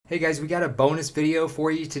Hey guys, we got a bonus video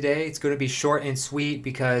for you today. It's going to be short and sweet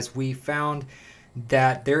because we found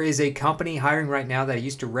that there is a company hiring right now that I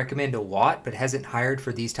used to recommend a lot but hasn't hired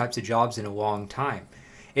for these types of jobs in a long time.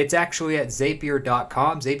 It's actually at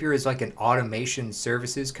Zapier.com. Zapier is like an automation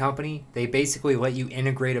services company. They basically let you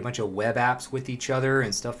integrate a bunch of web apps with each other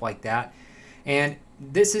and stuff like that. And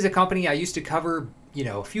this is a company I used to cover,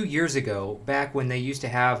 a few years ago, back when they used to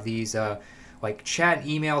have these like chat and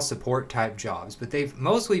email support type jobs, but they've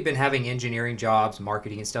mostly been having engineering jobs,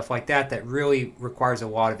 marketing and stuff like that really requires a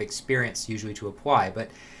lot of experience usually to apply.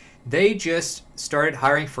 But they just started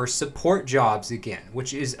hiring for support jobs again,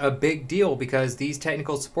 which is a big deal because these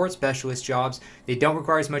technical support specialist jobs, they don't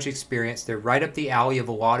require as much experience. They're right up the alley of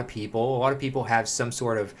a lot of people. A lot of people have some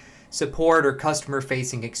sort of support or customer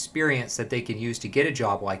facing experience that they can use to get a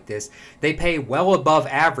job like this. They pay well above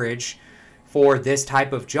average for this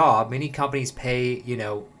type of job. Many companies pay,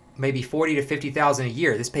 maybe 40 to 50,000 a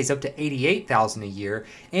year. This pays up to 88,000 a year,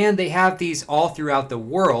 and they have these all throughout the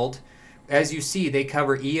world. As you see, they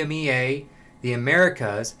cover EMEA, the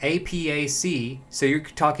Americas, APAC, so you're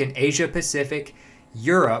talking Asia Pacific,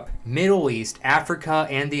 Europe, Middle East, Africa,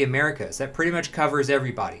 and the Americas. That pretty much covers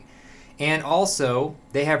everybody. And also,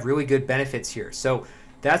 they have really good benefits here. So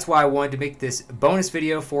that's why I wanted to make this bonus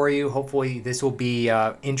video for you. Hopefully this will be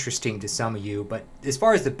interesting to some of you. But as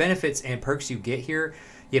far as the benefits and perks you get here,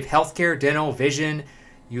 you have healthcare, dental, vision.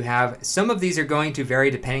 You have, some of these are going to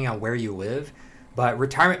vary depending on where you live, but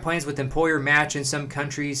retirement plans with employer match in some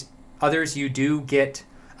countries. Others you do get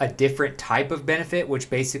a different type of benefit,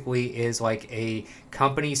 which basically is like a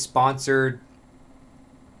company sponsored,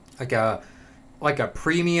 like a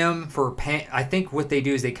premium for pay. I think what they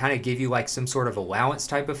do is they kind of give you like some sort of allowance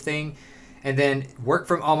type of thing. And then work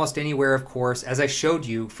from almost anywhere, of course. As I showed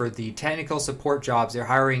you, for the technical support jobs, they're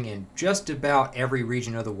hiring in just about every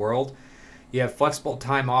region of the world. You have flexible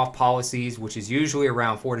time off policies, which is usually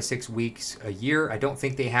around 4 to 6 weeks a year. I don't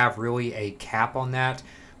think they have really a cap on that.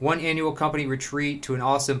 One annual company retreat to an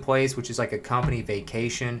awesome place, which is like a company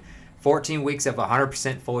vacation. 14 weeks of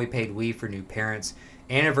 100% fully paid leave for new parents.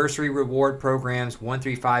 Anniversary reward programs, 1,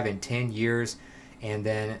 3, 5, and 10 years. And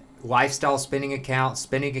then lifestyle spending account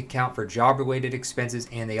for job-related expenses,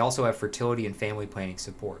 and they also have fertility and family planning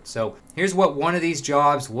support. So here's what one of these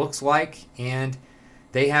jobs looks like, and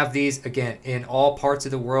they have these, again, in all parts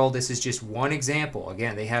of the world. This is just one example.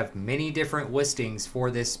 Again, they have many different listings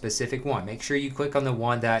for this specific one. Make sure you click on the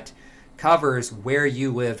one that covers where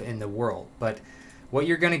you live in the world. But what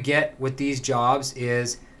you're going to get with these jobs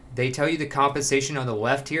is they tell you the compensation on the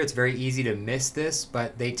left here. It's very easy to miss this,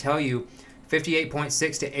 but they tell you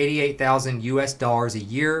 58.6 to 88,000 US dollars a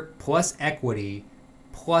year plus equity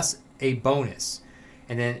plus a bonus.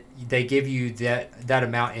 And then they give you that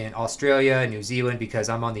amount in Australia and New Zealand, because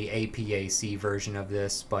I'm on the APAC version of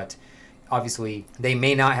this, but obviously they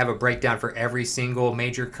may not have a breakdown for every single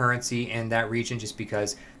major currency in that region just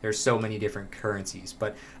because there's so many different currencies.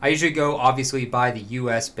 But I usually go obviously by the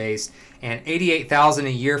US based, and 88,000 a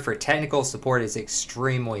year for technical support is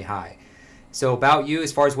extremely high. So about you,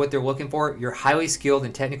 as far as what they're looking for, you're highly skilled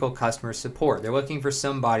in technical customer support. They're looking for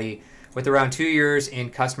somebody with around 2 years in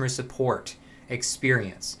customer support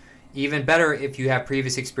experience. Even better if you have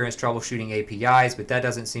previous experience troubleshooting APIs, but that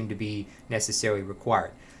doesn't seem to be necessarily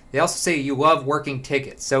required. They also say you love working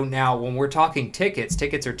tickets. So now when we're talking tickets,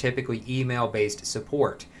 tickets are typically email-based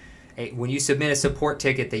support. When you submit a support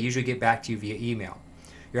ticket, they usually get back to you via email.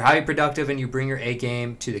 You're highly productive and you bring your A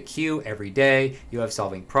game to the queue every day. You love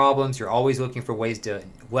solving problems. You're always looking for ways to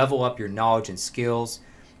level up your knowledge and skills.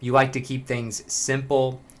 You like to keep things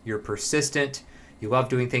simple. You're persistent. You love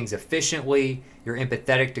doing things efficiently. You're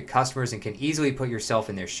empathetic to customers and can easily put yourself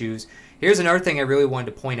in their shoes. Here's another thing I really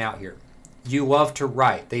wanted to point out here. You love to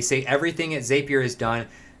write. They say everything at Zapier is done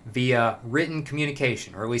via written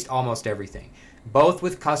communication, or at least almost everything, both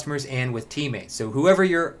with customers and with teammates. So whoever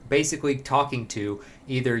you're basically talking to,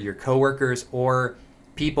 either your coworkers or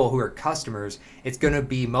people who are customers, it's going to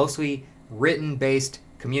be mostly written-based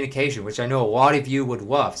communication, which I know a lot of you would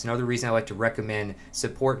love. It's another reason I like to recommend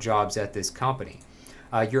support jobs at this company.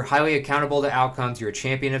 You're highly accountable to outcomes, you're a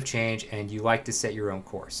champion of change, and you like to set your own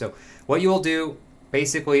course. So what you will do,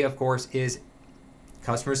 basically, of course, is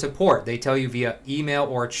customer support. They tell you via email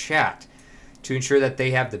or chat to ensure that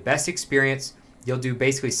they have the best experience. You'll do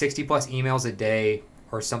basically 60 plus emails a day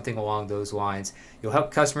or something along those lines. You'll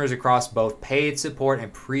help customers across both paid support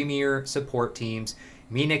and premier support teams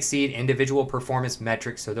meet and exceed individual performance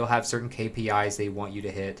metrics, so they'll have certain KPIs they want you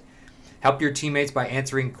to hit. Help your teammates by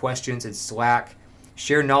answering questions in Slack.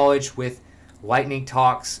 Share knowledge with lightning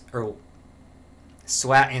talks or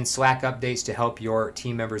Slack updates to help your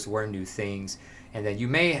team members learn new things. And then you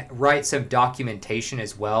may write some documentation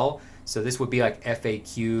as well. So this would be like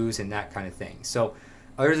FAQs and that kind of thing. So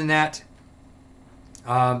other than that,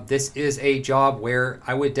 this is a job where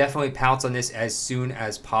I would definitely pounce on this as soon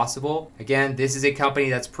as possible. Again, this is a company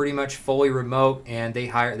that's pretty much fully remote, and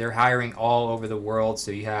they're hiring all over the world.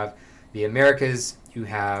 So you have the Americas, you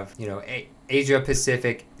have, you know, Asia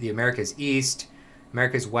Pacific, the Americas East,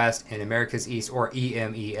 Americas West, and Americas East, or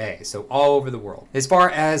EMEA. So all over the world. As far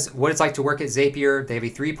as what it's like to work at Zapier, they have a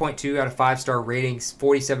 3.2 out of 5-star ratings.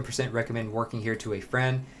 47% recommend working here to a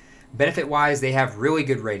friend. Benefit-wise, they have really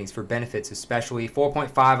good ratings for benefits, especially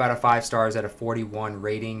 4.5 out of 5 stars out of 41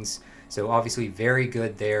 ratings. So obviously very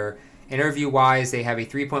good there. Interview-wise, they have a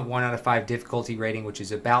 3.1 out of 5 difficulty rating, which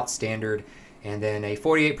is about standard. And then a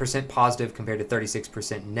 48% positive compared to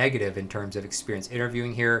 36% negative in terms of experience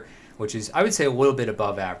interviewing here, which is, I would say, a little bit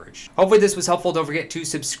above average. Hopefully this was helpful. Don't forget to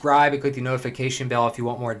subscribe and click the notification bell if you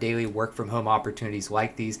want more daily work from home opportunities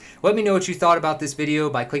like these. Let me know what you thought about this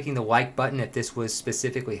video by clicking the like button if this was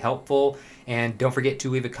specifically helpful. And don't forget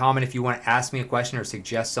to leave a comment if you want to ask me a question or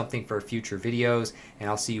suggest something for future videos. And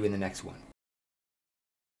I'll see you in the next one.